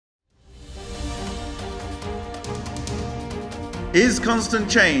Is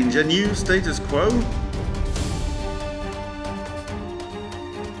constant change a new status quo?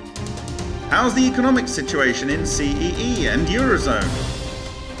 How's the economic situation in CEE and Eurozone?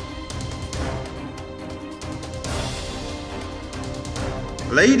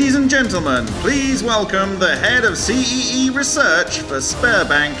 Ladies and gentlemen, please welcome the head of CEE research for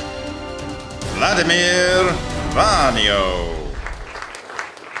Sberbank, Vladimir Vano.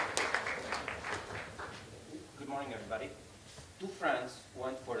 Good morning, everybody. Two friends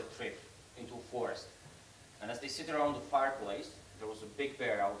went for a trip into a forest, and as they sit around the fireplace, there was a big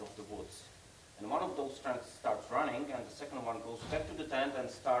bear out of the woods. And one of those friends starts running, and the second one goes back to the tent and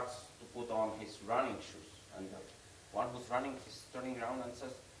starts to put on his running shoes. And the one who's running is turning around and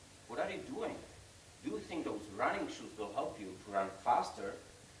says, "What are you doing? Do you think those running shoes will help you to run faster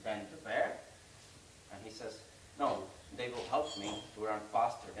than the bear?" And he says, "No, they will help me to run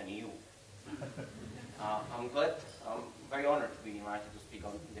faster than you." I'm very honored to be invited to speak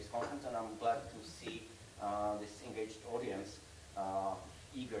on this conference, and I'm glad to see this engaged audience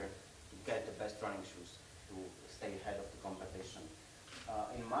eager to get the best running shoes to stay ahead of the competition.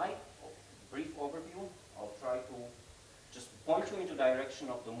 In my brief overview, I'll try to just point you into the direction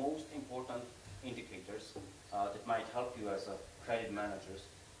of the most important indicators that might help you as a credit managers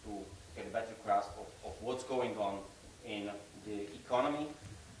to get a better grasp of what's going on in the economy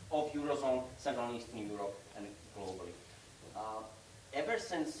of Eurozone, Central and Eastern Europe, and globally. Ever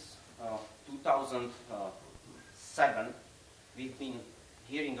since 2007, we've been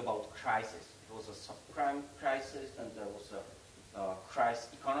hearing about crisis. It was a subprime crisis, and there was a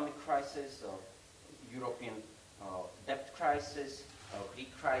economic crisis, European debt crisis,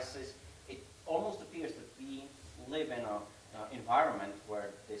 Greek crisis. It almost appears that we live in an environment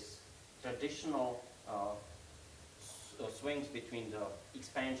where this traditional swings between the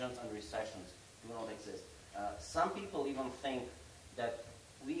expansions and recessions do not exist. Some people even think that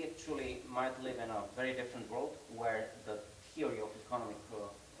we actually might live in a very different world where the theory of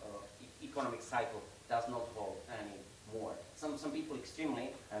economic cycle does not hold anymore. Some people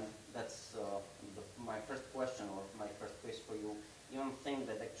extremely, and that's my first question or my first quiz for you, even think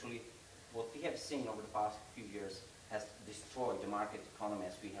that actually what we have seen over the past few years has destroyed the market economy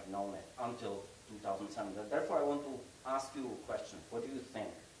as we have known it until 2007. Therefore, I want to ask you a question. What do you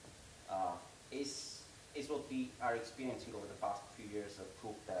think? Is what we are experiencing over the past few years a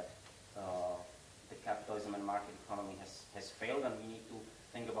proof that the capitalism and market economy has failed and we need to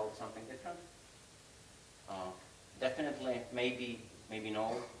think about something different? Definitely, maybe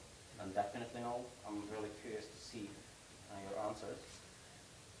no, and definitely no. I'm really curious to see your answers.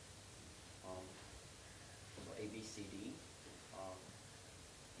 So A, B, C, D.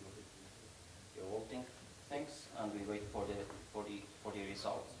 You're voting things, and we wait for the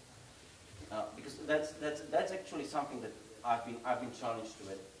results. Because that's actually something that I've been challenged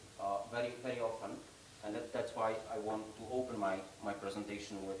with very often, and that's why I want to open my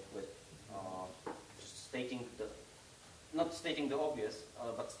presentation with stating not stating the obvious,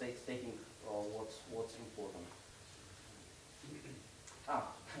 but stating what's important.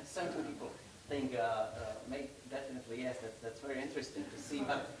 Some people think definitely yes. That's very interesting to see.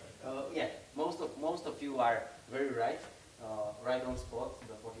 But yeah, most of you are very right. Right on spot,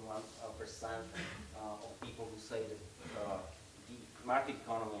 the 41% of people who say that the market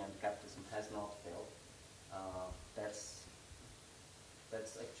economy and capitalism has not failed. That's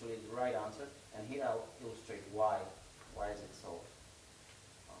actually the right answer, and here I'll illustrate why. Why is it so?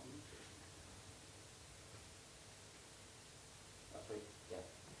 Yeah.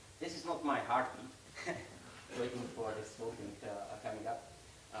 This is not my heartbeat. Waiting for this voting coming up.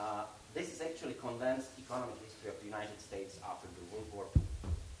 This is actually condensed economic history of the United States after the World War II.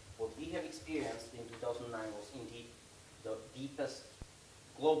 What we have experienced in 2009 was indeed the deepest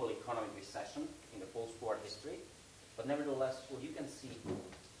global economic recession in the post-war history. But nevertheless, what you can see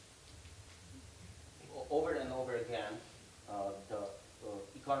over and over again, the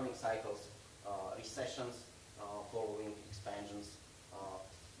economic cycles, recessions following expansions,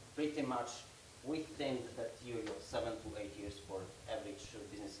 pretty much within that theory of 7 to 8 years for average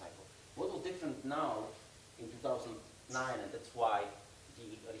business cycle. What was different now in 2009, and that's why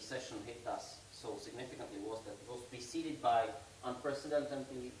the recession hit us so significantly, was that it was preceded by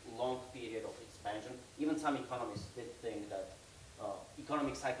unprecedentedly long period of expansion. Even some economists did think that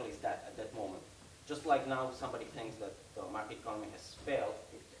economic cycle is that at that moment. Just like now somebody thinks that the market economy has failed,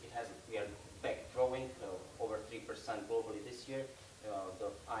 it hasn't. We are back growing over 3% globally this year. The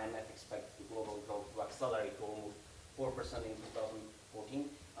IMF expects the global growth to accelerate to almost 4% in 2014.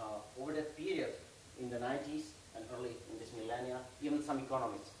 Over that period, in the 90s and early in this millennia, even some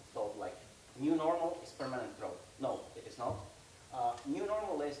economists thought like new normal is permanent growth. No, it is not. New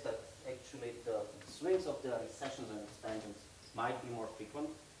normal is that actually the swings of the recessions and expansions might be more frequent.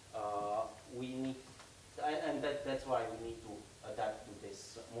 We need, and that's why we need to adapt to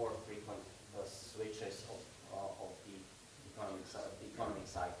this more frequent switches of the economic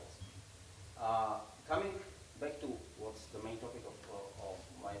cycles. Coming back to what's the main topic of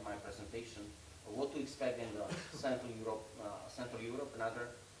my presentation, what to expect in Central Europe,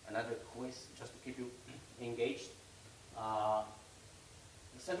 another quiz just to keep you engaged. The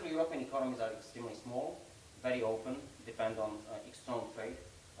Central European economies are extremely small, very open, depend on external trade.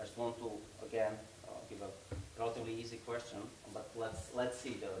 I just want to again give a relatively easy question, but let's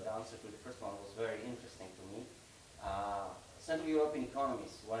see. The answer to the first one was very interesting to me. Central European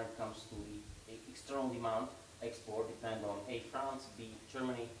economies, when it comes to the external demand, export, depend on A, France, B,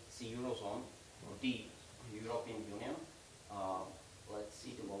 Germany, C, Eurozone, or D, European Union. Let's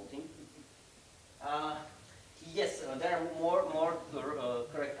see the voting. Yes, there are more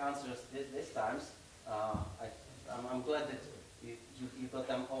correct answers this time. I'm glad that you got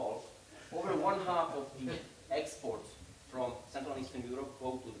them all. Over one half of the exports from Central and Eastern Europe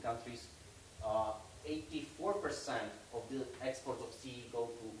go to the countries. 84% of the exports of CE go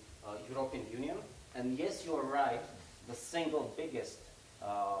to European Union. And yes, you are right, the single biggest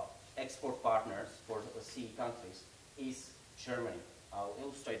export partners for the CE countries is Germany. I'll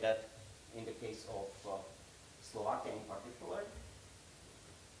illustrate that in the case of Slovakia in particular.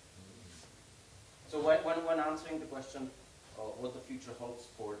 So when answering the question what the future holds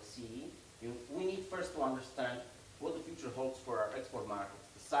for CE, we need first to understand what the future holds for our export markets.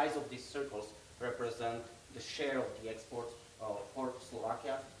 The size of these circles represent the share of the exports for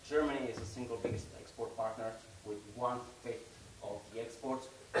Slovakia. Germany is the single biggest export partner with 1/5 of the exports.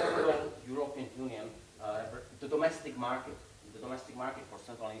 Overall, European Union, the domestic market for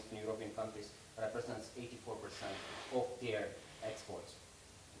Central and Eastern European countries represents 84% of their exports.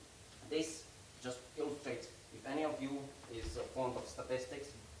 This just illustrates, if any of you is fond of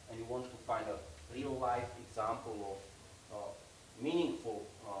statistics and you want to find a real-life example of meaningful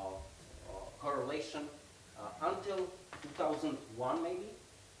correlation, until 2001 maybe,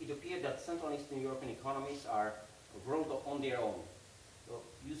 it appeared that Central and Eastern European economies are growing on their own. So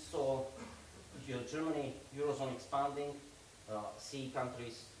you saw Germany, Eurozone expanding, CE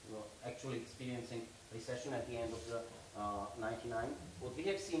countries actually experiencing recession at the end of the 99. What we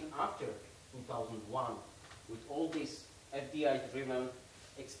have seen after 2001, with all this FDI-driven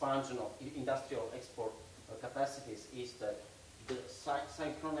expansion of industrial export capacities, is that the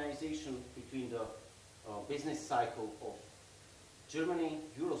synchronization between the business cycle of Germany,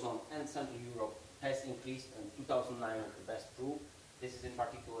 Eurozone, and Central Europe has increased, and 2009 is the best proof. This is in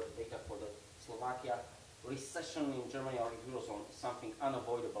particular data for the Slovakia. Recession in Germany or Eurozone is something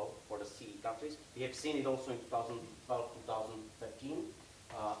unavoidable for the CE countries. We have seen it also in 2012-2013.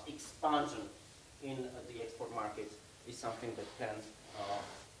 Expansion in the export markets is something that can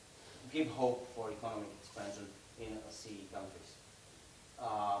give hope for economic expansion in CE countries.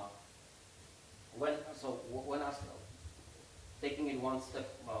 When asked, taking it one step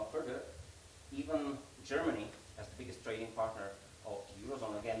further, even Germany, as the biggest trading partner of the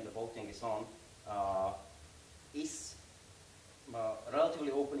Eurozone, again the voting is on, is a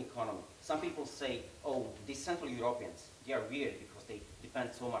relatively open economy. Some people say, oh, these Central Europeans, they are weird because they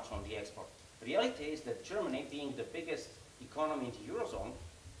depend so much on the export. The reality is that Germany, being the biggest economy in the Eurozone,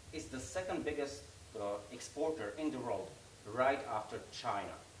 is the second biggest exporter in the world, right after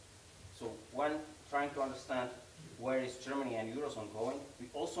China. So when trying to understand where is Germany and Eurozone going, we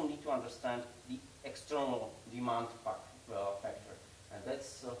also need to understand the external demand factor. And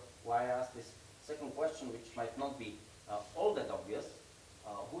that's why I asked this second question, which might not be all that obvious.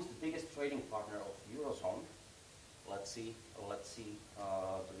 Who's the biggest trading partner of Eurozone? Let's see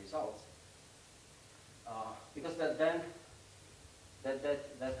the results. Because that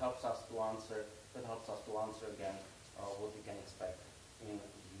helps us to answer. That helps us to answer again what we can expect in the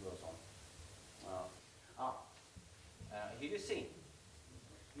Eurozone. Here you see.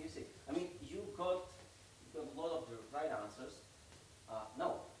 I mean, you got a lot of the right answers.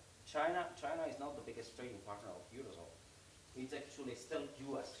 No, China is not the biggest trading partner of Eurozone. It's actually still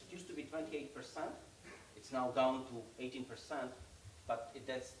US. It used to be 28%. It's now down to 18%. But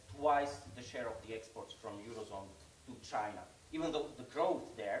that's twice the share of the exports from Eurozone to China. Even though the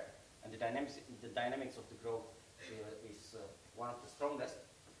growth there and the dynamics of the growth is one of the strongest,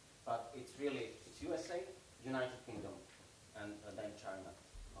 but it's USA, United Kingdom, and then China,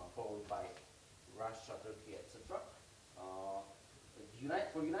 followed by Russia, Turkey, etc.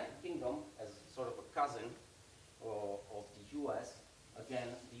 For United Kingdom, as sort of a cousin of the US,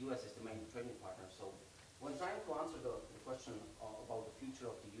 again, the US is the main trading partner, so When trying to answer the question about the future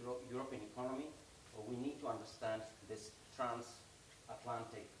of the European economy, we need to understand this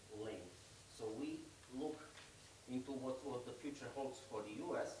transatlantic link. So we look into what the future holds for the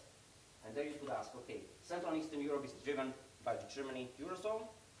US, and there you could ask, okay, Central and Eastern Europe is driven by the Germany Eurozone.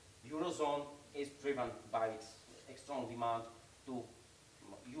 Eurozone is driven by its strong demand to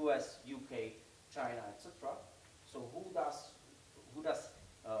US, UK, China, etc. So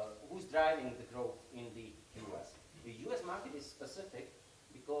who's driving the growth in the US? The US market is specific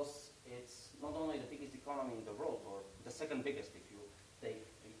because it's not only the biggest economy in the world, or the second biggest if you take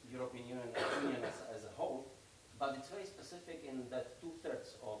the European Union as a whole, but it's very specific in that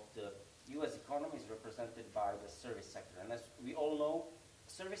 2/3 of the US economy is represented by the service sector. And as we all know,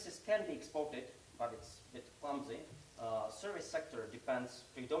 services can be exported, but it's a bit clumsy. Service sector depends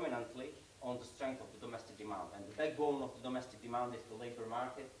predominantly on the strength of the domestic demand. And the backbone of the domestic demand is the labor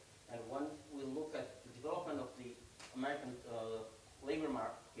market. And when we look at the development of the American labor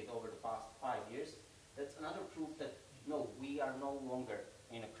market over the past 5 years, that's another proof that, no, we are no longer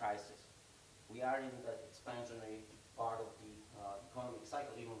in a crisis. We are in the expansionary part of the economic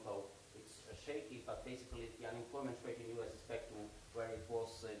cycle, even though it's shaky, but basically the unemployment rate in the US is back to where it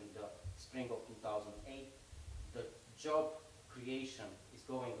was in the spring of 2008. The job creation is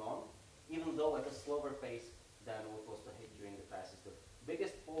going on, even though at a slower pace than what was the hit during the crisis. The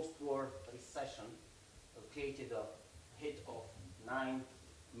biggest post-war recession created a hit of 9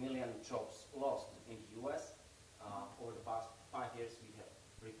 million jobs lost in the US. Over the past 5 years, we have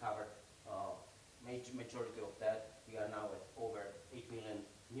recovered majority of that. We are now at over 8 million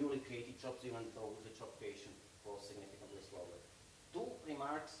newly created jobs, even though the job creation was significantly slower. Two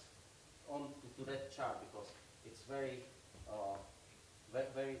remarks on to that chart, because it's very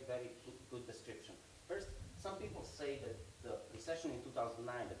good description. First, some people say that the recession in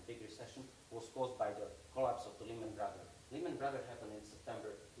 2009, the big recession, was caused by the collapse of the Lehman Brothers. Lehman Brothers happened in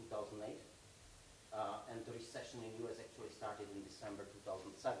September 2008, and the recession in the US actually started in December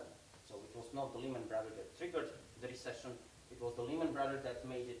 2007. So it was not the Lehman Brothers that triggered the recession, it was the Lehman Brothers that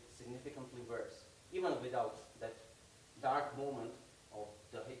made it significantly worse. Even without that dark moment of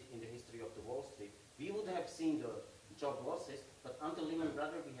the hit in the history of the Wall Street, we would have seen the job losses, but until Lehman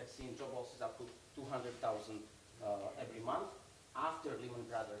Brothers, we have seen job losses up to 200,000 every month. After Lehman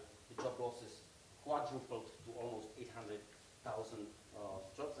Brothers, the job losses quadrupled to almost 800,000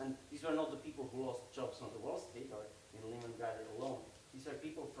 jobs. And these were not the people who lost jobs on the Wall Street or in Lehman Brothers alone. These are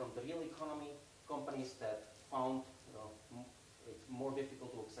people from the real economy, companies that found it more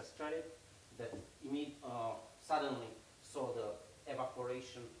difficult to access credit, that suddenly saw the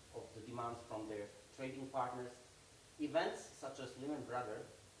evaporation of the demand from their trading partners. Events such as Lehman Brothers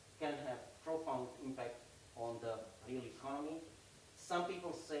can have profound impact on the real economy. Some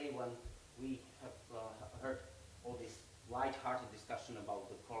people say, when we have heard all this light-hearted discussion about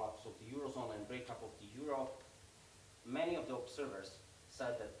the collapse of the Eurozone and breakup of the Euro, many of the observers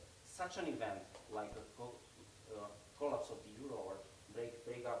said that such an event, like the collapse of the Euro or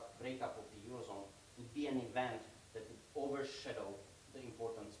breakup of the Eurozone, would be an event that would overshadow the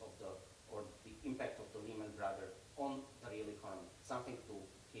importance of the impact of the Lehman Brothers on the real economy. Something to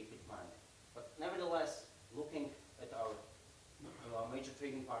keep in mind. But nevertheless, looking at our major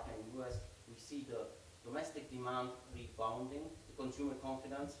trading partner in the US, we see the domestic demand rebounding. The consumer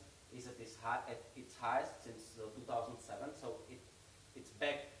confidence is at its highest since 2007, so it's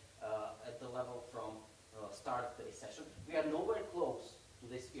back at the level from start of the recession. We are nowhere close to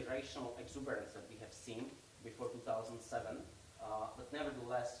this irrational exuberance that we have seen before 2007, but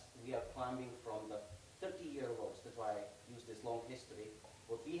nevertheless, we are climbing from the 30-year lows. That's why I use this long history.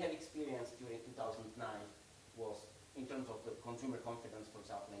 What we have experienced during 2009 was, in terms of the consumer confidence, for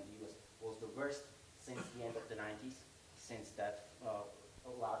example, in the US, was the worst since the end of the 90s, since that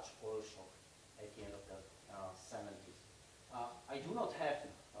large oil shock at the end of the 70s. I do not have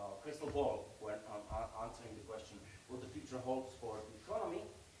a crystal ball when I'm answering the question what the future holds for the economy,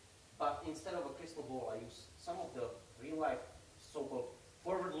 but instead of a crystal ball, I use some of the real-life so-called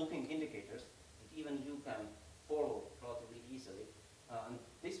forward-looking indicators that even you can follow relatively easily. And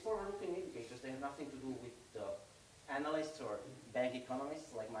these forward-looking indicators, they have nothing to do with the analysts or bank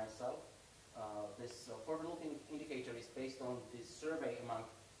economists like myself. This forward-looking indicator is based on this survey among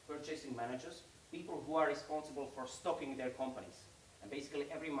purchasing managers, people who are responsible for stocking their companies. And basically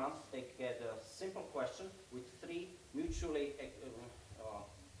every month they get a simple question with three mutually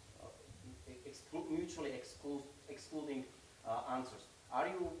excluding answers. Are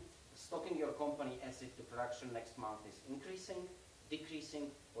you stocking your company as if the production next month is increasing,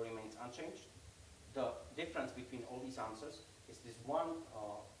 decreasing, or remains unchanged? The difference between all these answers is this one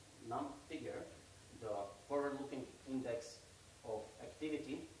figure, the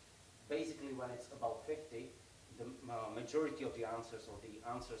majority of the answers, or the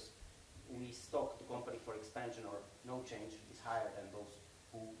answers we stock the company for expansion or no change, is higher than those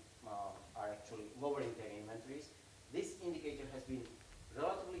who are actually lowering their inventories. This indicator has been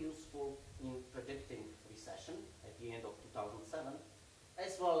relatively useful in predicting recession at the end of 2007,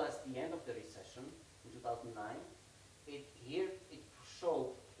 as well as the end of the recession in 2009. Here it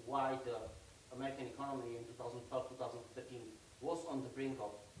showed why the American economy in 2012-2013 was on the brink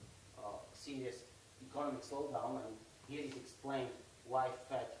of serious economic slowdown, and here is explained why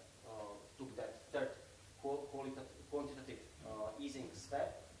Fed took that third quantitative easing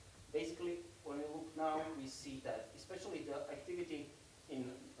step. Basically, when we look now, we see that especially the activity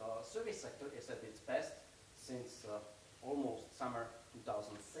in service sector is at its best since almost summer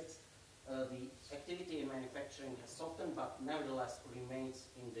 2006. The activity in manufacturing has softened, but nevertheless remains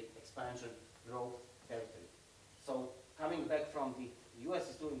in the expansion growth territory. So coming back from the US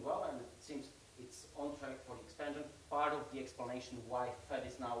is doing well, and it seems it's on track for expansion. Part of the explanation why Fed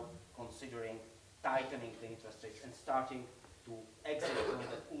is now considering tightening the interest rates and starting to exit from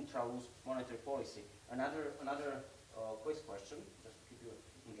that ultra-loose monetary policy. Another quiz question, just to keep you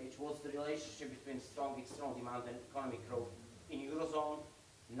engaged. What's the relationship between strong demand and economic growth in Eurozone?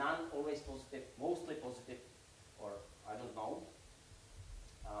 None, always positive, mostly positive, or I don't know.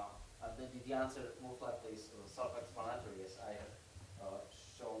 The answer most likely is self-explanatory, as I have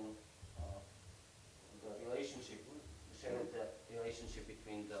shown the relationship, shared the relationship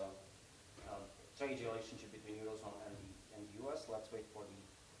between the trade relationship between Eurozone and the US. Let's wait for the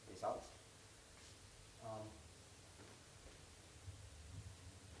results.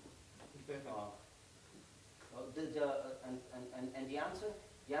 And the answer,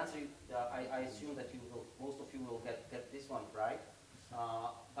 I assume that most of you will get this one right.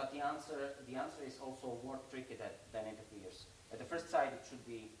 But the answer is also more tricky than it appears. At the first sight, it should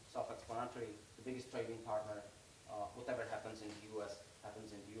be self-explanatory. The biggest trading partner, whatever happens in the US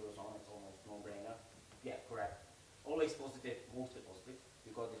happens in the Eurozone. It's almost no-brainer. Yeah, correct. Always positive, mostly positive.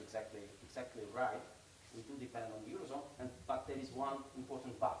 You got it exactly right. We do depend on the Eurozone, but there is one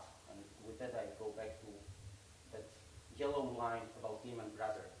important but. And with that, I go back to that yellow line about Lehman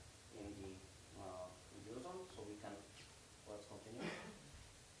Brothers in the Eurozone. So let's continue.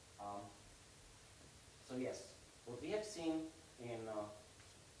 So yes, what we have seen in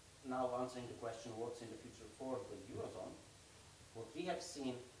now answering the question, what's in the future for the Eurozone? What we have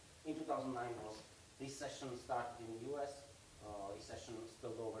seen in 2009 was recession started in the US, recession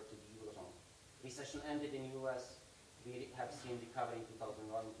spilled over to the Eurozone. Recession ended in the US, we have seen recovery in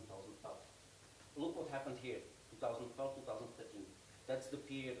 2001 and 2012. Look what happened here, 2012, 2013. That's the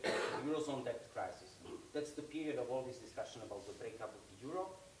period of the Eurozone debt crisis. That's the period of all this discussion about the breakup of the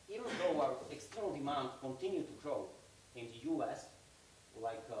Euro. Even though our external demand continued to grow in the US,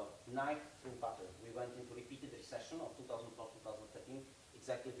 like a knife through butter. We went into repeated recession of 2012-2013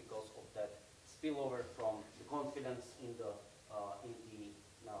 exactly because of that spillover from the confidence in the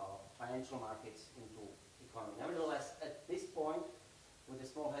financial markets into economy. Nevertheless, at this point, with a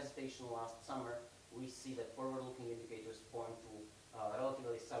small hesitation last summer, we see that forward-looking indicators point to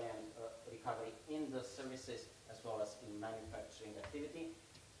relatively salient recovery in the services as well as in manufacturing activity.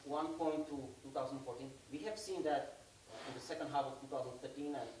 One point to 2014, we have seen that in the second half of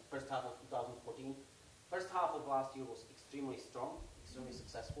 2013 and first half of 2014. First half of last year was extremely strong, extremely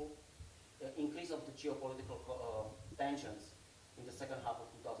successful. The increase of the geopolitical tensions in the second half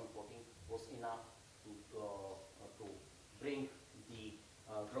of 2014 was enough to bring the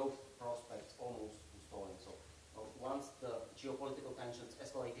growth prospects almost to stalling. So once the geopolitical tensions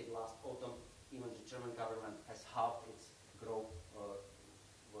escalated last autumn, even the German government has halved its growth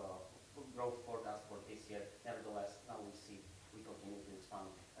forecast for this year. Nevertheless, now we continue to expand.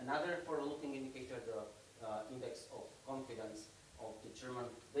 Another forward-looking indicator, the index of confidence of the German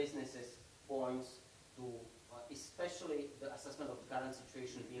businesses, points to especially the assessment of the current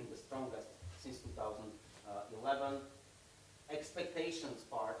situation being the strongest since 2011. Expectations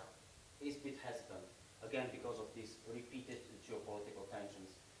part is a bit hesitant, again because of these repeated geopolitical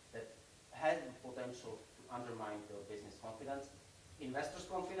tensions that had the potential to undermine the business confidence. Investors'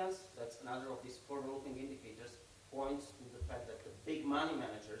 confidence, that's another of these forward-looking indicators, points to the fact that the big money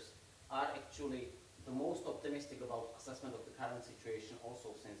managers are actually the most optimistic about assessment of the current situation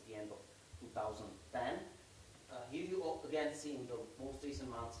also since the end of 2010. Here you again see in the most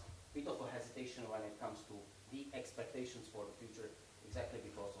recent months a bit of a hesitation when it comes to the expectations for the future, exactly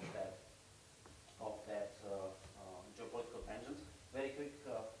because of that geopolitical tensions. Very quick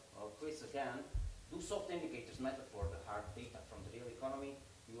quiz again. Do soft indicators matter for the hard data from the real economy?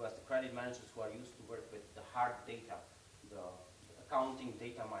 You as the credit managers who are used to work with the hard data, the accounting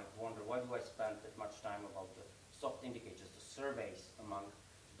data might wonder, why do I spend that much time about the soft indicators, the surveys among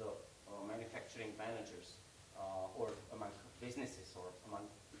the manufacturing managers or among businesses or among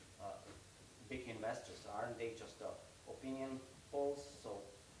big investors, aren't they just opinion polls? So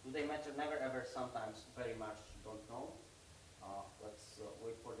do they matter? Never ever, sometimes very much, don't know. Let's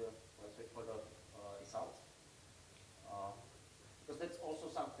wait for the result. Because that's also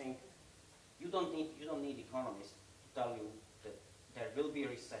something you don't need economists to tell you that there will be a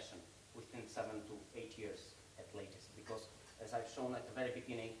recession within 7 to 8 years at latest. Because as I've shown at the very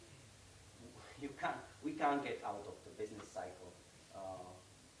beginning, we can't get out of the business cycle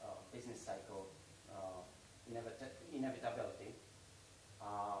inevitability.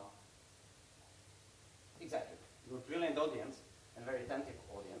 Exactly. You're a brilliant audience and very attentive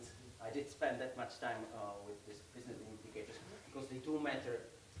audience. I did spend that much time with these business indicators because they do matter.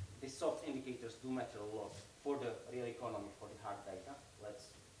 These soft indicators do matter a lot for the real economy, for the hard data.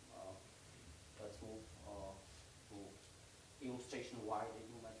 Let's move to illustration why they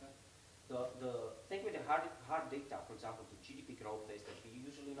do matter. The thing with the hard data, for example, the GDP growth is that we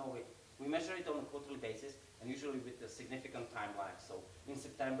usually know we measure it on a quarterly basis and usually with a significant time lag. So in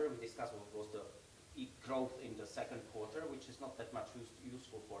September we discussed what was the growth in the second quarter, which is not that much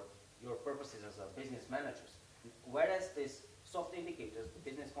useful for your purposes as a business managers. Whereas these soft indicators, the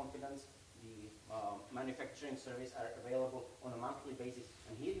business confidence, the manufacturing surveys are available on a monthly basis.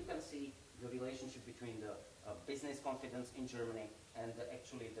 And here you can see the relationship between the business confidence in Germany and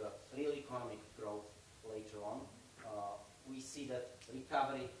actually the real economic growth later on. We see that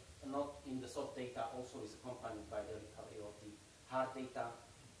recovery, not in the soft data, also is accompanied by the recovery of the hard data.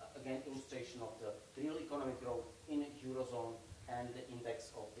 Again, illustration of the real economic growth in Eurozone and the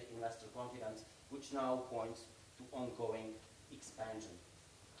index of the investor confidence, which now points to ongoing expansion.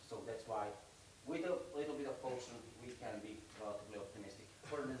 So that's why, with a little bit of caution, we can be relatively optimistic.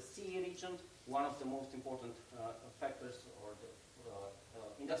 For the CE region, one of the most important factors or the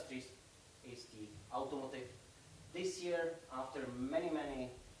industries is the automotive. This year, after many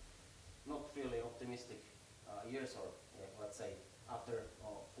not really optimistic years, or let's say after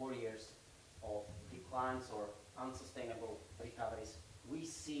 4 years of declines or unsustainable recoveries, we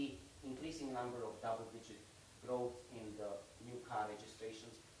see increasing number of double-digit growth in the new car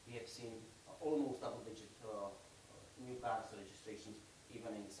registrations. We have seen almost double-digit new cars registrations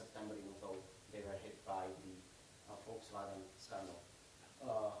even in September, even though they were hit by the Volkswagen scandal.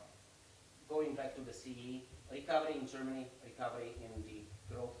 Going back to the CE, recovery in Germany, recovery in the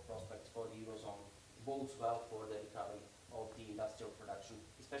growth prospects for the Eurozone bodes well for the recovery of the industrial production,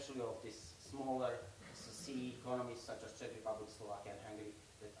 especially of these smaller CE economies such as Czech Republic, Slovakia, and Hungary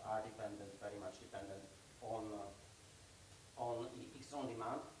that are very much dependent on external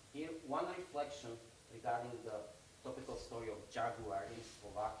demand. Here, one reflection regarding the topical story of Jaguar in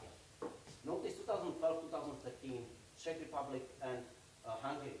Slovakia. Notice 2012-2013, Czech Republic and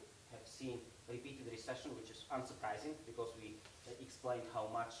Hungary have seen repeated recession, which is unsurprising because we explained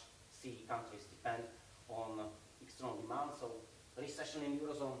how much CE countries depend on external demand. So recession in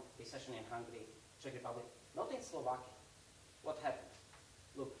Eurozone, recession in Hungary, Czech Republic, not in Slovakia. What happened?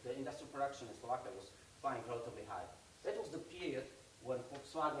 Look, the industrial production in Slovakia was flying relatively high. That was the period when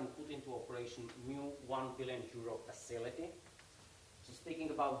Volkswagen put into operation new €1 billion facility. So speaking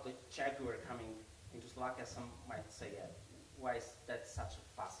about the Jaguar coming into Slovakia, some might say, yeah, why is that such a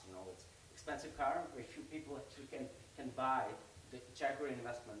fuss? You know, it's expensive car. Very few people actually can buy the Jaguar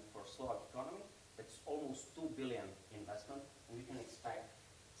investment for Slovak economy. That's almost 2 billion investment, and we can expect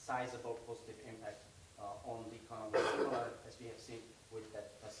sizable positive impact on the economy, similar as we have seen with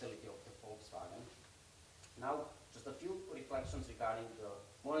that facility of the Volkswagen. Now, just a few reflections regarding the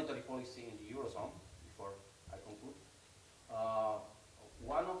monetary policy in the Eurozone before I conclude.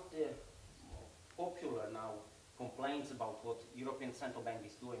 One of the popular now complaints about what European Central Bank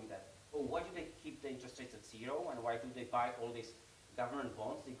is doing, that, oh, why do they keep the interest rates at zero and why do they buy all these government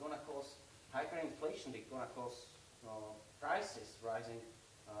bonds? They're going to cause hyperinflation, they're going to cause prices rising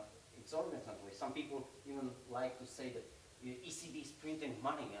exorbitantly. Some people even like to say that the ECB is printing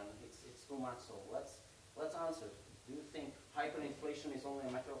money and it's too much. So let's answer. Do you think hyperinflation is only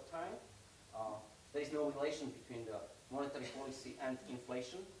a matter of time? There is no relation between the monetary policy and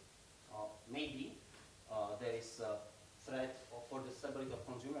inflation. Maybe there is a threat for the stability of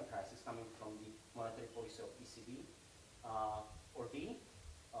consumer prices coming from the monetary policy of ECB. Or B,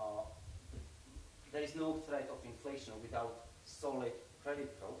 there is no threat of inflation without solid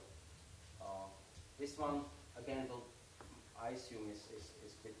credit growth. This one, again, I assume is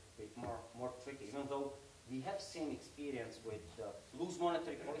a bit more tricky, even though we have seen experience with loose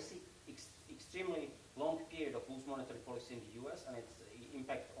monetary policy, extremely long period of loose monetary policy in the US and its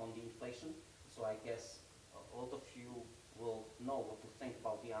impact on the inflation. So I guess a lot of you will know what to think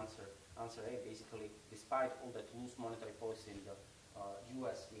about the answer A. Basically, despite all that loose monetary policy in the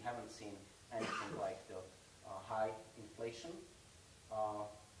US, we haven't seen anything like the high inflation.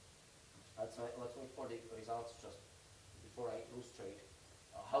 Let's wait for the results just before I illustrate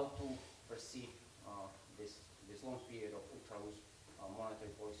how to perceive this long period of ultra-loose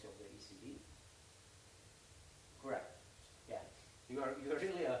monetary policy of the ECB. Correct. Yeah, you are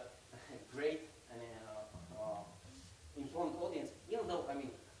really a great and informed audience. Even though, I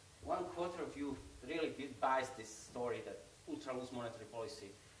mean, 1/4 of you really buys this story that ultra-loose monetary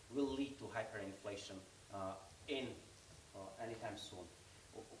policy will lead to hyperinflation anytime soon.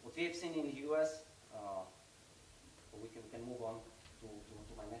 What we have seen in the US, we can move on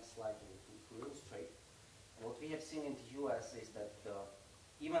to my next slide to illustrate. What we have seen in the US is that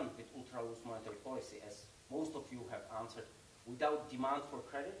even with ultra-loose monetary policy, as most of you have answered, without demand for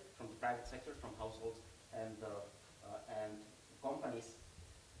credit from the private sector, from households and companies,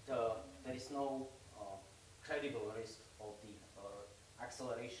 there is no credible risk of the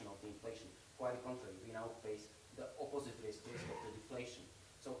acceleration of the inflation. Quite the contrary, we now face the opposite risk of the deflation.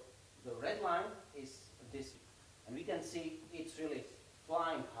 So the red line is this, and we can see it's really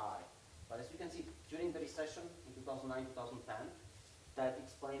flying high. But as you can see, during the recession in 2009, 2010, that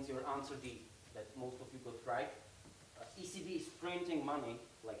explains your answer D, that most of you got right. ECB is printing money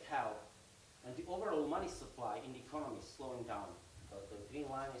like hell, and the overall money supply in the economy is slowing down. The green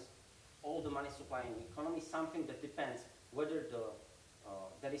line is all the money supply in the economy, something that depends whether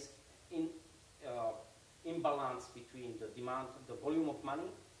there is imbalance between the demand, the volume of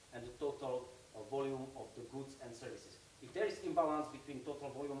money, and the total volume of the goods and services. If there is imbalance between total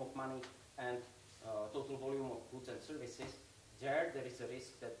volume of money and total volume of goods and services, there is a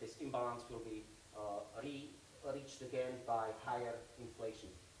risk that this imbalance will be reached again by higher inflation.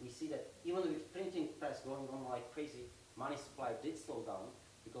 We see that even with printing press going on like crazy, money supply did slow down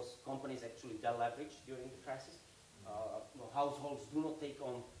because companies actually deleveraged during the crisis. Households do not take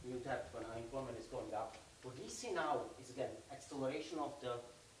on new debt when unemployment is going up. What we see now is again acceleration of the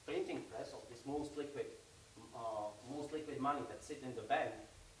printing press, of this most liquid money that sits in the bank,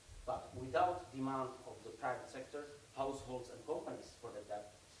 but without demand of the private sector, households and companies for the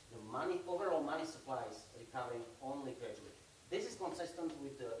debt. The overall money supply is recovering only gradually. This is consistent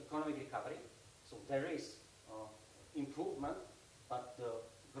with the economic recovery, so there is improvement, but the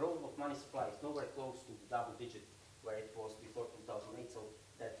growth of money supply is nowhere close to double digit where it was before 2008, so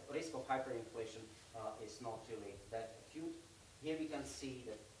that risk of hyperinflation is not really that acute. Here we can see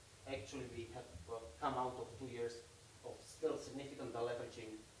that actually we have come out of 2 years of still significant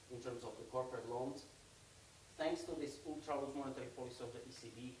deleveraging in terms of the corporate loans. Thanks to this ultra-loose monetary policy of the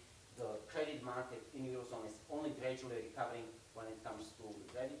ECB, the credit market in Eurozone is only gradually recovering when it comes to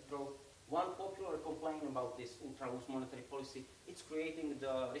credit growth. One popular complaint about this ultra-loose monetary policy, it's creating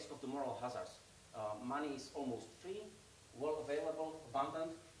the risk of the moral hazards. Money is almost free, well available,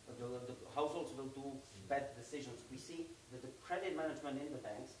 abundant. The households will do bad decisions. We see that the credit management in the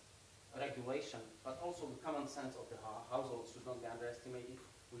banks, regulation, but also the common sense of the households should not be underestimated.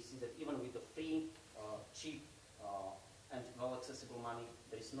 We see that even with the free, cheap, and well-accessible money,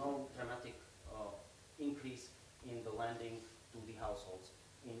 there is no dramatic increase in the lending to the households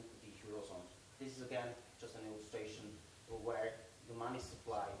in the Eurozone. This is again just an illustration where the money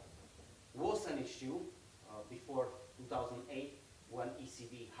supply was an issue before 2008 when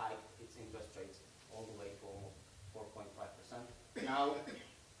ECB hiked its interest rates all the way to almost 4.5%. Now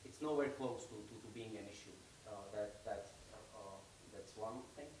it's nowhere close to being an issue. That's one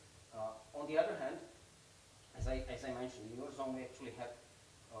thing. On the other hand, as I mentioned, in Eurozone we actually had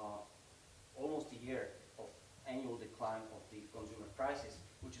almost a year of annual decline of the consumer prices,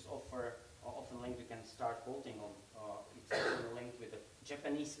 which is often linked, we can start quoting on, it's often linked with the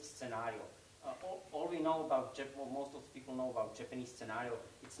Japanese scenario. All we know about most of the people know about Japanese scenario,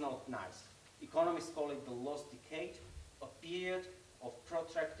 it's not nice. Economists call it the lost decade, a period of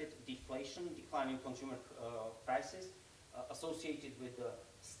protracted deflation, decline in consumer prices, associated with the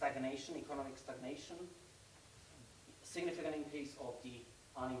stagnation, economic stagnation, significant increase of the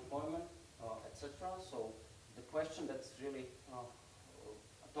unemployment, etc. So the question that's really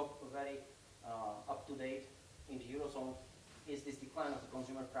very up to date in the Eurozone, is this decline of the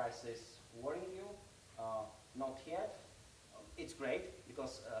consumer prices worrying you? Not yet. It's great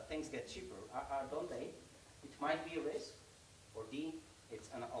because things get cheaper, don't they? It might be a risk, or D, it's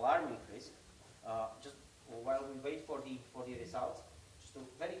an alarming risk. Just while we wait for the results, just a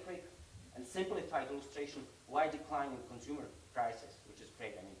very quick and simplified illustration why decline in consumer prices, which is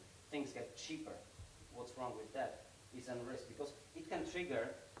great. I mean, things get cheaper. What's wrong with that? Is a risk because it can trigger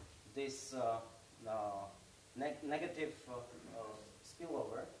this negative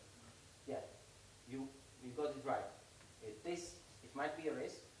spillover, yeah, you got it right. It might be a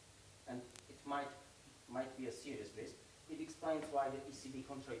risk, and it might be a serious risk. It explains why the ECB,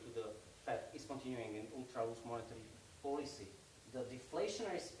 contrary to the Fed, is continuing in ultra-loose monetary policy. The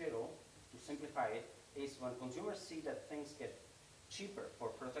deflationary spiral, to simplify it, is when consumers see that things get cheaper for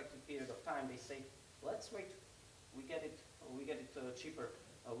a protected period of time, they say, let's wait, we get it cheaper,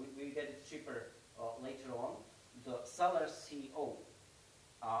 we get it cheaper later on. The sellers see, oh,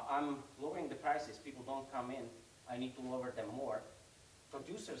 I'm lowering the prices, people don't come in, I need to lower them more.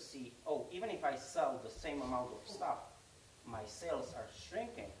 Producers see, oh, even if I sell the same amount of stuff, my sales are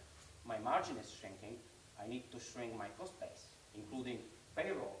shrinking, my margin is shrinking, I need to shrink my cost base, including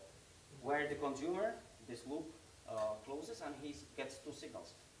payroll. Where the consumer, this loop closes and he gets two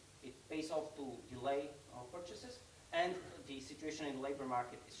signals. It pays off to delay purchases, and the situation in the labor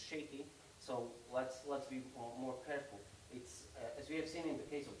market is shaky, so let's be more careful. It's, as we have seen in the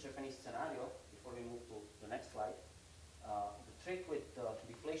case of Japanese scenario, before we move to the next slide, the trick with the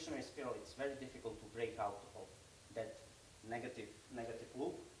deflationary spiral, it's very difficult to break out of that negative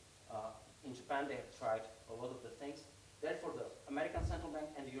loop. In Japan, they have tried a lot of the things. Therefore, the American Central Bank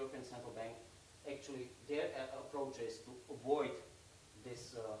and the European Central Bank, actually, their approach is to avoid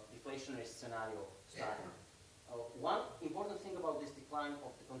this deflationary scenario starting. One important thing about this decline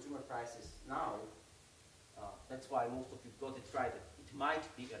of the consumer prices now, that's why most of you got it right, that it might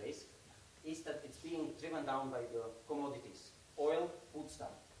be a risk, is that it's being driven down by the commodities, oil,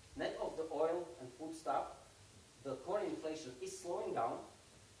 foodstuff. Net of the oil and foodstuff, the core inflation is slowing down.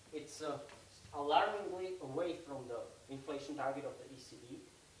 It's alarmingly away from the inflation target of the ECB,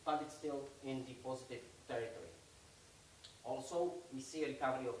 but it's still in the positive territory. Also, we see a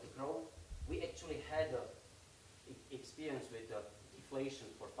recovery of the growth. We actually had an experience with deflation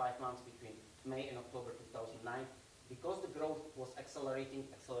for 5 months between May and October 2009. Because the growth was accelerating,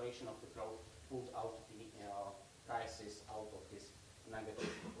 acceleration of the growth pulled out the prices out of these negative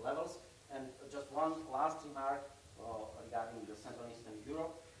levels. And just one last remark regarding the Central and Eastern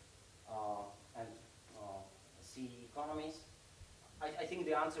Europe and CE economies. I think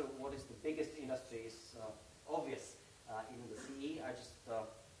the answer, what is the biggest industry, is obvious in the CE. I just, to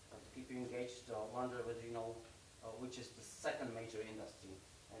keep you engaged, wonder whether you know which is the second major industry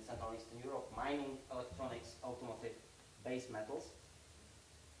in Central and Eastern Europe: mining, electronics, automotive, base metals.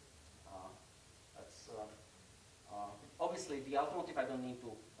 That's obviously the automotive I don't need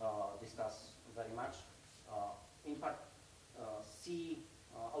to discuss very much. In fact, CE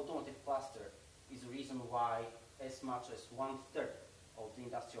automotive cluster is the reason why as much as 1/3 of the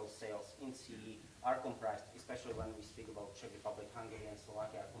industrial sales in CE are comprised, especially when we speak about Czech Republic, Hungary, and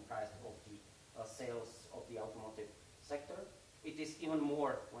Slovakia, are comprised of the sales of the automotive sector. It is even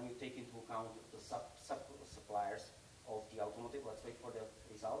more when you take into account the suppliers of the automotive. Let's wait for the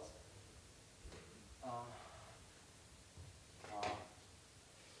results.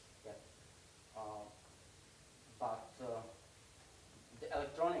 The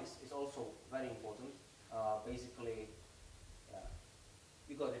electronics is also very important. Basically,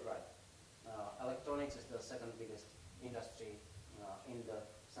 you got it right. Electronics is the second biggest industry in the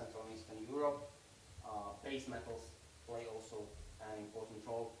Central and Eastern Europe. Base metals play also an important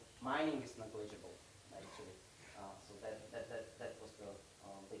role. Mining is negligible, actually. So that was the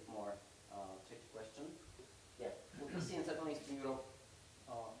bit more tricky question. Yeah, what we see in Central and Eastern Europe,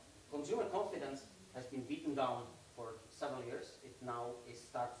 consumer confidence has been beaten down for several years. It now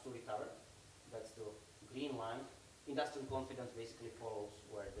starts to recover. That's the green line. Industrial confidence basically follows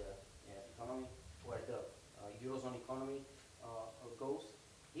where the economy, where the Eurozone economy goes.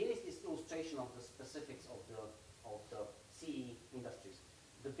 Here is this illustration of the specifics of the CE industries.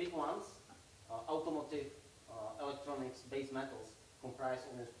 The big ones, automotive, electronics, base metals, comprise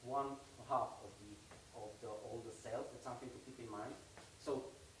almost 1/2 of all the sales. That's something to keep in mind. So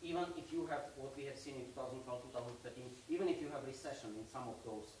even if you have what we have seen in 2012, 2013, even if you have recession in some of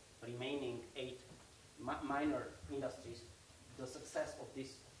those remaining 8 minor industries, the success of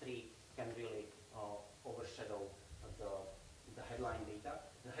these 3 can really overshadow the headline data.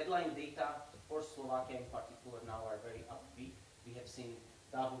 The headline data for Slovakia in particular now are very upbeat. We have seen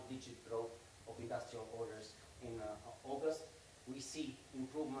double-digit growth of industrial orders in August. We see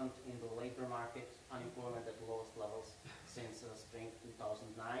improvement in the labor market, unemployment at the lowest levels since spring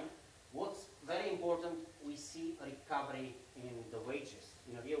 2009. What's very important, we see a recovery in the wages,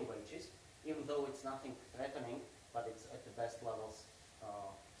 in real wages, even though it's nothing threatening, but it's at the best levels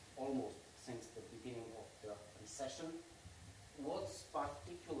almost since the beginning of the recession. What's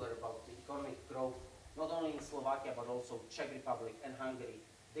particular about the economic growth, not only in Slovakia, but also Czech Republic and Hungary,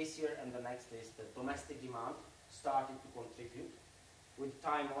 this year and the next is the domestic demand started to contribute. With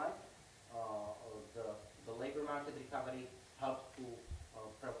time lag, the labor market recovery helped to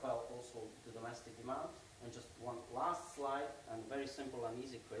propel also the domestic demand. And just one last slide, and very simple and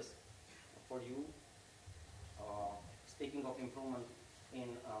easy quiz for you. Speaking of improvement in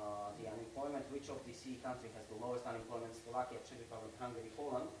the unemployment, which of the CE country has the lowest unemployment? Slovakia, Czech Republic, Hungary,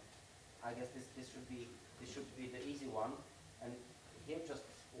 Poland. I guess this should be the easy one. And here, just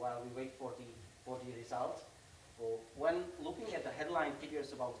while we wait for the result, when looking at the headline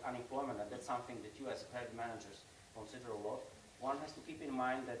figures about unemployment, and that's something that you as credit managers consider a lot, one has to keep in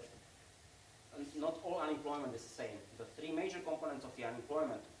mind that not all unemployment is the same. The three major components of the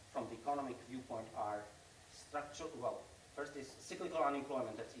unemployment from the economic viewpoint are structural, well, first is cyclical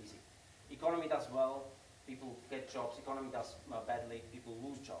unemployment, that's easy. Economy does well, people get jobs. Economy does badly, people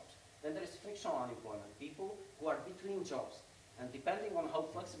lose jobs. Then there is frictional unemployment, people who are between jobs. And depending on how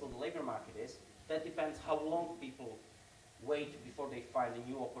flexible the labor market is, that depends how long people wait before they find a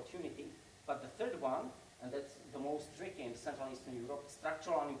new opportunity. But the third one, and that's the most tricky in Central and Eastern Europe,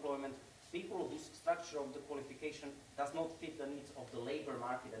 structural unemployment, people whose structure of the qualification does not fit the needs of the labor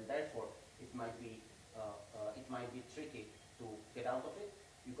market, and therefore it might be tricky to get out of it.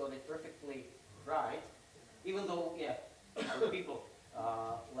 You got it perfectly right, even though, yeah, people.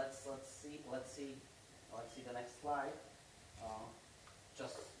 Let's see the next slide.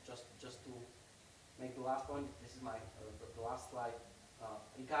 Just to make the last point, this is my the last slide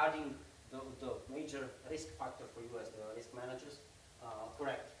regarding the major risk factor for you as the risk managers.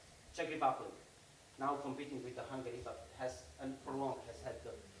 Correct, Czech Republic, now competing with the Hungary, but has and for long has had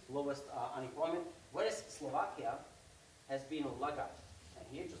the lowest unemployment, whereas Slovakia has been a laggard. And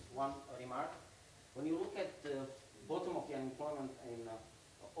here just one remark: when you look at the bottom of the unemployment in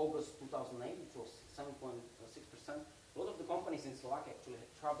August 2008, which was 7.6%. A lot of the companies in Slovakia actually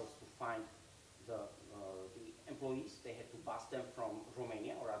had troubles to find the employees. They had to bus them from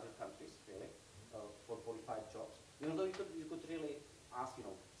Romania or other countries, really, for qualified jobs. Even though you could really ask,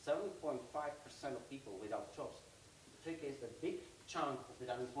 7.5% of people without jobs. The trick is that big chunk of the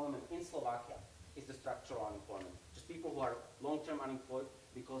unemployment in Slovakia is the structural unemployment. Just people who are long-term unemployed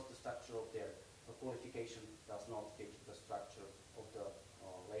because the structure of their qualification does not fit the structure of the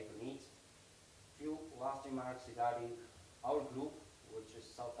labor needs. Few last remarks regarding our group, which is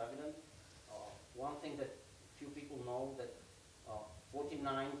self-evident. One thing that few people know that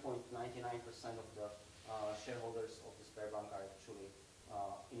 49.99% of the shareholders of the Sberbank are actually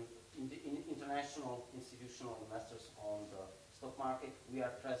international institutional investors on the stock market. We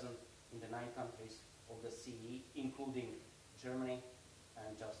are present in the 9 countries of the CE, including Germany,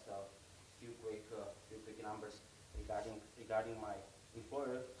 and just a few quick numbers regarding my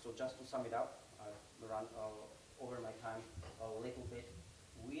employer. So just to sum it up, I've run over my time a little bit.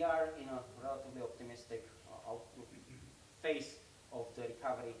 We are in a relatively optimistic outlook phase of the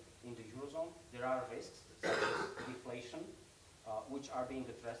recovery in the Eurozone. There are risks, such as deflation, which are being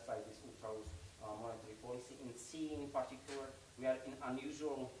addressed by this ultra-loose monetary policy. In CE in particular, we are in an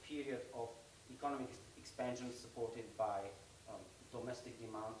unusual period of economic expansion supported by domestic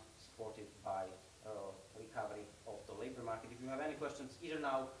demand, supported by recovery of the labor market. If you have any questions, either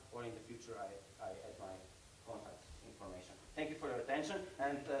now or in the future, I add my contact information. Thank you for your attention,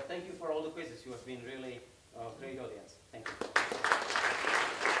 and thank you for all the quizzes. You have been really a great audience. Thank you.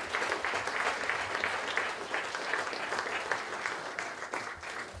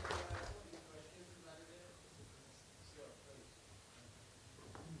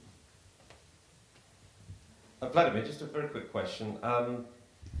 Vladimir, just a very quick question.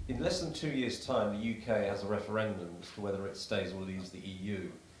 In less than 2 years' time, the UK has a referendum as to whether it stays or leaves the EU.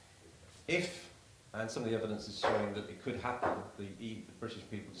 If, and some of the evidence is showing that it could happen, the British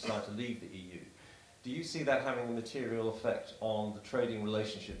people decide to leave the EU, do you see that having a material effect on the trading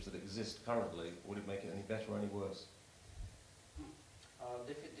relationships that exist currently? Would it make it any better or any worse?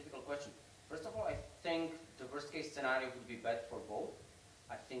 Difficult question. First of all, I think the worst-case scenario would be bad for both.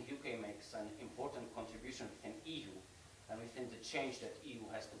 I think UK makes an important contribution within EU, and within the change that EU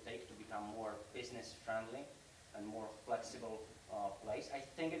has to take to become more business-friendly and more flexible place. I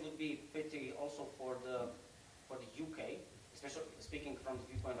think it would be pity also for the UK, especially speaking from the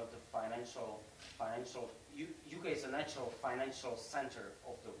viewpoint of the financial. UK is a natural financial center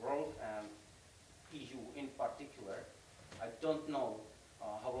of the world, and EU in particular. I don't know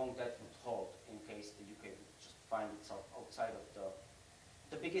how long that would hold in case the UK would just find itself outside of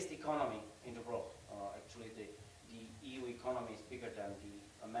the biggest economy in the world. Actually, the EU economy is bigger than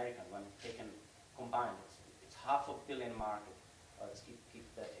the American when taken combined. It's $500 billion market. Let's keep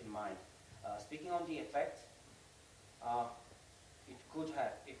that in mind. Speaking on the effect, it could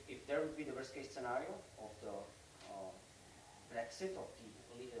have, if there would be the worst case scenario of the Brexit, of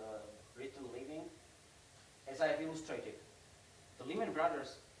the Britain leaving, as I have illustrated, the Lehman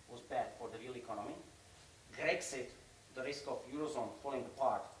Brothers was bad for the real economy. Brexit, the risk of Eurozone falling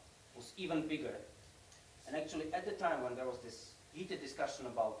apart, was even bigger. And actually, at the time when there was this heated discussion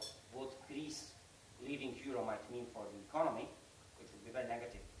about what Greece leaving Euro might mean for the economy, which would be very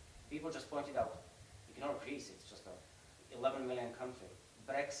negative, people just pointed out, ignore Greece, it's just a 11 million country.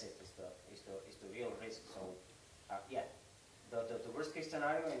 Brexit is the real risk. So, yeah, the worst case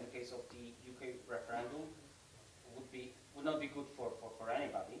scenario in the case of the UK referendum would not be good for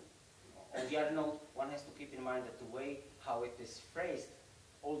anybody. On the other note, one has to keep in mind that the way how it is phrased,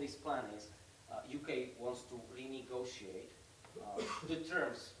 all this plan is, UK wants to renegotiate the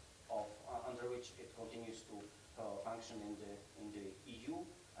terms of under which it continues to function in the EU.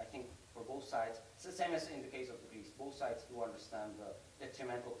 I think for both sides, it's the same as in the case of Greece. Both sides do understand the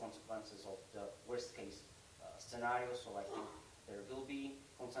detrimental consequences of the worst case scenario. So I think there will be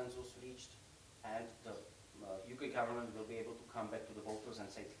consensus reached, and the UK government will be able to come back to the voters and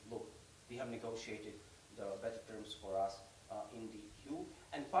say, look, we have negotiated the better terms for us in the EU.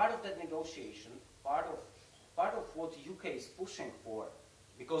 And part of that negotiation, part of what the UK is pushing for,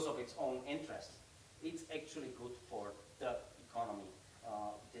 because of its own interest, it's actually good for the economy.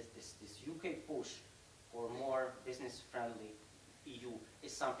 This UK push for more business-friendly EU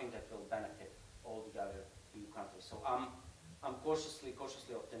is something that will benefit all the other EU countries. So I'm cautiously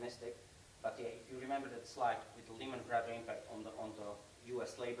optimistic. But yeah, if you remember that slide with the Lehman Brothers impact on the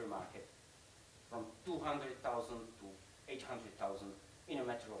US labor market, from 200,000 to 800,000 in a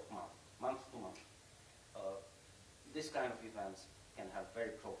matter of month to month. This kind of events can have very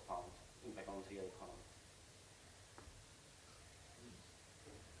profound impact on the real economy.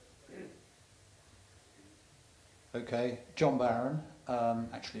 Okay, John Barron,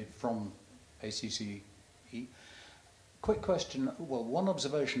 actually from ACCEE. Quick question, well, one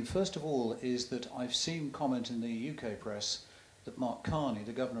observation, first of all, is that I've seen comment in the UK press that Mark Carney,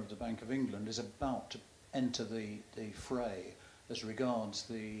 the Governor of the Bank of England, is about to enter the fray as regards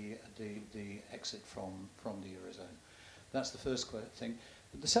the exit from the Eurozone. That's the first thing.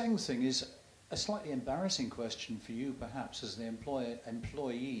 But the second thing is a slightly embarrassing question for you, perhaps, as the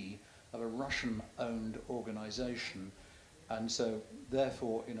employee of a Russian-owned organisation. And so,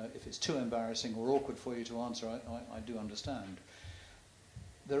 therefore, you know, if it's too embarrassing or awkward for you to answer, I do understand.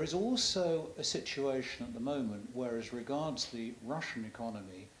 There is also a situation at the moment where, as regards the Russian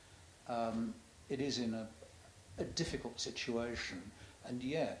economy, it is in a difficult situation, and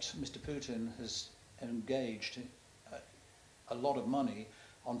yet Mr. Putin has engaged a lot of money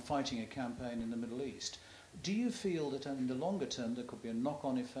on fighting a campaign in the Middle East. Do you feel that in the longer term there could be a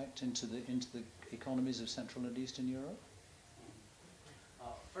knock-on effect into the economies of Central and Eastern Europe?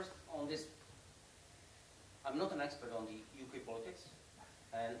 First, on this, I'm not an expert on the UK politics,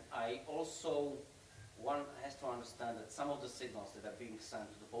 and one has to understand that some of the signals that are being sent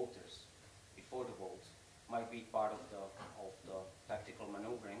to the voters before the vote might be part of the tactical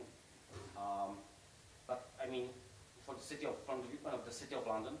maneuvering. But I mean, from the viewpoint of the City of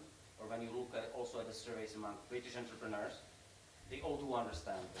London, or when you look also at the surveys among British entrepreneurs, they all do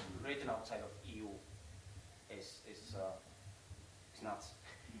understand that Britain outside of EU is nuts,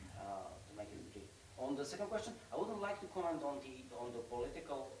 to make it brief. On the second question, I wouldn't like to comment on the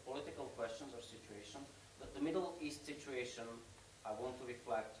political questions or situation. The Middle East situation, I want to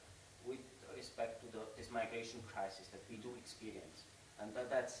reflect with respect to this migration crisis that we do experience, and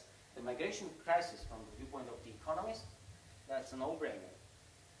that's the migration crisis from the viewpoint of the economist. That's a no-brainer.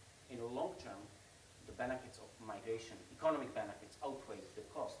 In the long term, the benefits of migration, economic benefits, outweigh the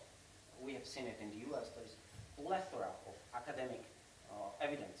cost. We have seen it in the US. There is a plethora of academic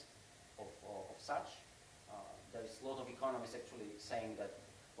evidence of such. There is a lot of economists actually saying that,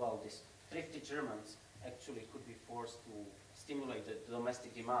 well, these thrifty Germans actually could be forced to stimulate the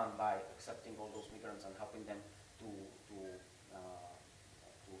domestic demand by accepting all those migrants and helping them to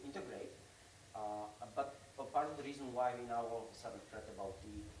integrate. But part of the reason why we now all of a sudden fret about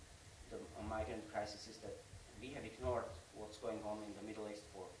the migrant crisis is that we have ignored what's going on in the Middle East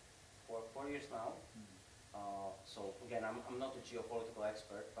for 4 years now. So again, I'm not a geopolitical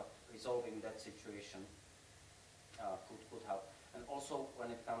expert, but resolving that situation could help. And also,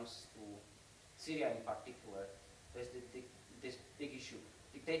 when it comes to Syria in particular, there's this big issue.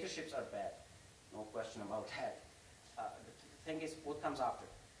 Dictatorships are bad, no question about that. The thing is, what comes after?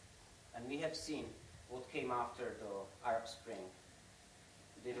 And we have seen what came after the Arab Spring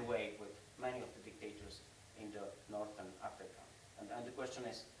did away with many of the dictators in the northern Africa. And the question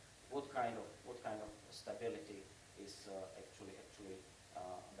is, what kind of stability is actually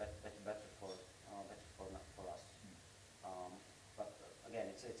better for us. But again,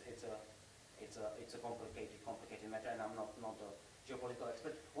 it's a complicated matter, and I'm not a geopolitical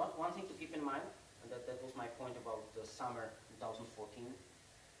expert. One thing to keep in mind, and that was my point about the summer 2014.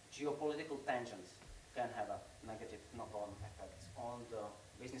 Geopolitical tensions can have a negative knock-on effects on the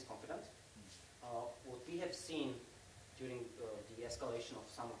business confidence. What we have seen during the escalation of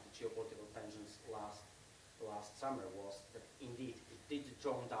some of the geopolitical tensions last summer was that indeed it did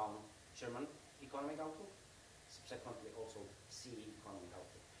drone down German economic outlook, subsequently also CE economic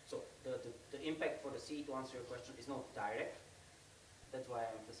outlook. So the impact for the CE, to answer your question, is not direct. That's why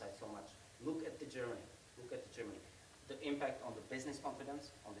I emphasize so much. Look at Germany. The impact on the business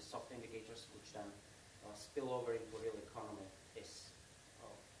confidence, on the soft indicators, which then spill over into real economy is,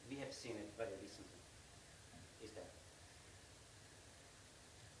 we have seen it very recently, is there.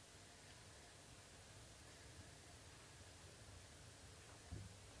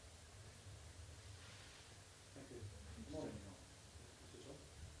 Thank you. Good morning.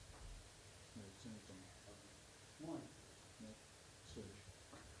 No, it's in the Morning. no, search.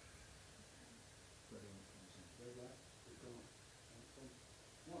 Ready on the consent. Very glad.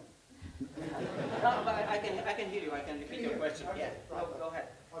 Morning. No, but I can hear you. I can repeat your question. Okay, Yeah, right. go ahead.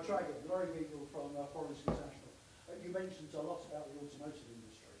 I'll try again. Laurie Beagle from Foreign International. You mentioned a lot about the automotive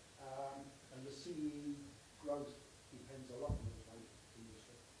industry, and the CE growth depends a lot on the automotive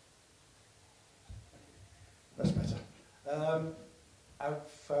industry. Thank you. That's better.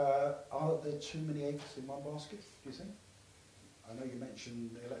 Are there too many eggs in one basket, do you think? I know you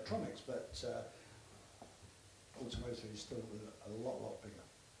mentioned electronics, but automotive is still a lot bigger.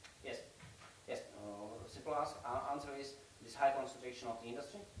 Yes. Simple answer is this high concentration of the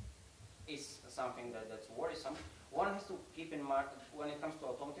industry is something that's worrisome. One has to keep in mind, when it comes to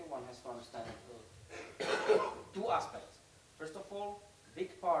automotive, one has to understand two aspects. First of all,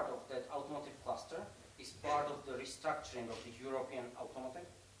 big part of that automotive cluster is part of the restructuring of the European automotive.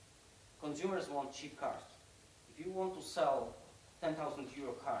 Consumers want cheap cars. If you want to sell 10,000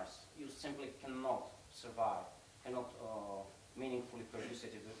 euro cars, you simply cannot survive, cannot meaningfully produce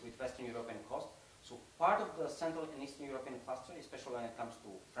it with Western European cost. So part of the Central and Eastern European cluster, especially when it comes to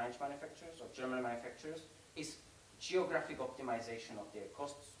French manufacturers or German manufacturers, is geographic optimization of their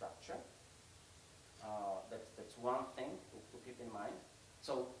cost structure. That's one thing to keep in mind.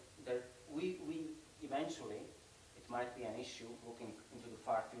 So there, we eventually, it might be an issue looking into the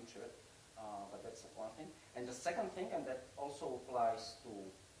far future, but that's one thing. And the second thing, and that also applies to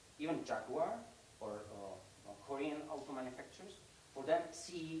even Jaguar or Korean auto manufacturers, for them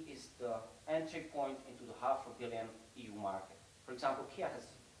CE is the entry point into the $500 million EU market. For example, Kia has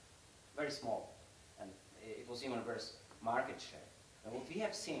very small, and it was even worse, market share. And what we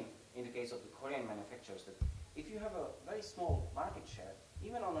have seen in the case of the Korean manufacturers, that if you have a very small market share,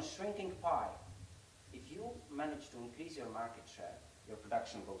 even on a shrinking pie, if you manage to increase your market share, your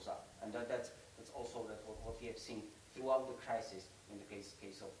production goes up. And that's also what we have seen throughout the crisis in the case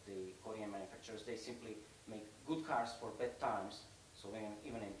of the Korean manufacturers. They simply make good cars for bad times, so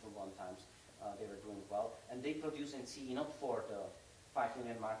even in turbulent times, they were doing well. And they produce in CE not for the 5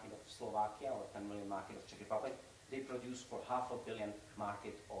 million market of Slovakia or 10 million market of Czech Republic. They produce for $500 million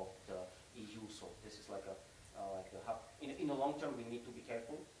market of the EU. So this is like a hub. In the long term, we need to be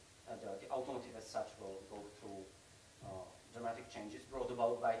careful. The automotive as such will go through dramatic changes brought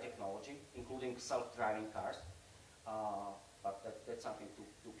about by technology, including self-driving cars. But that's something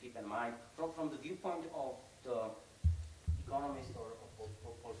to keep in mind. From the viewpoint of the economists or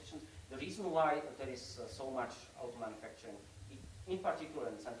politicians, the reason why there is so much auto manufacturing, in particular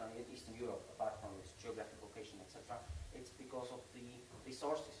in Central and Eastern Europe, apart from its geographic location, etc., it's because of the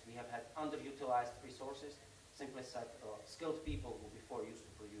resources. We have had underutilized resources. Simply said, skilled people who before used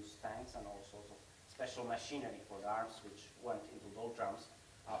to produce tanks and all sorts of special machinery for the arms, which went into doldrums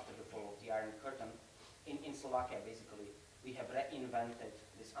after the fall of the Iron Curtain. In Slovakia, basically, we have reinvented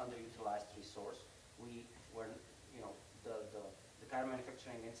this underutilized resource. We were, the car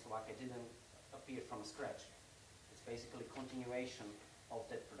manufacturing in Slovakia didn't appear from scratch. It's basically continuation of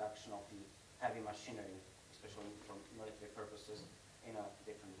that production of the heavy machinery, especially for military purposes, in a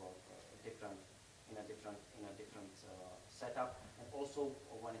different world, in a different setup. And also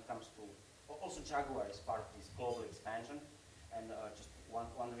when it comes to, also Jaguar is part of this global expansion. And just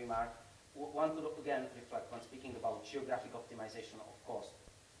one remark, one could again reflect when speaking about geographic optimization of cost.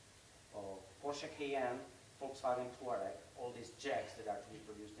 Porsche Cayenne, Volkswagen Touareg, all these JAGs that are to be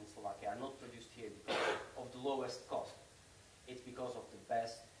produced in Slovakia are not produced here because of the lowest cost. It's because of the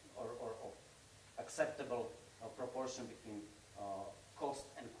best or acceptable proportion between cost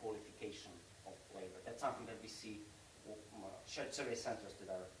and qualification of labor. That's something that we see shared service centers that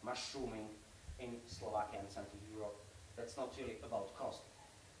are mushrooming in Slovakia and Central Europe. That's not really about cost,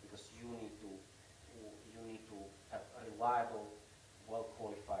 because you need to have a reliable,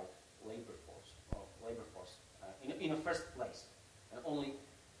 well-qualified labor force in the first place. And only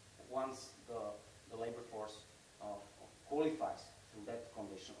once the labor force qualifies through that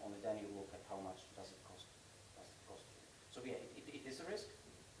condition, only then you look at how much does it cost. So yeah, it is a risk.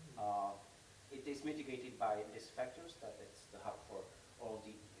 It is mitigated by these factors, that it's the hub for all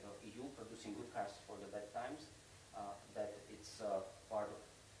the EU, producing good cars for the bad times, that it's part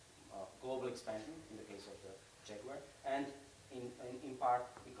of global expansion in the case of the Jaguar, and in part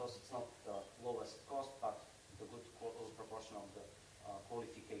because it's not the lowest cost, but the good proportion of the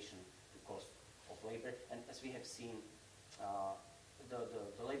qualification to cost of labor. And as we have seen,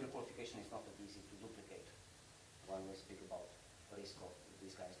 the labor qualification is not that easy to duplicate when we speak about risk of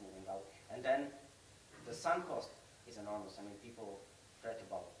these guys moving out. And then the sunk cost is enormous. I mean, people fret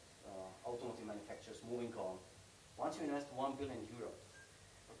about automotive manufacturers moving on. Once you invest 1 billion euro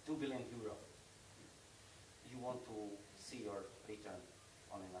or 2 billion euro, you want to see your return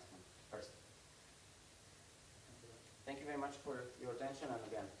on investment first. Thank you very much for your attention, and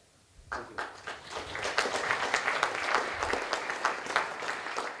again, thank you.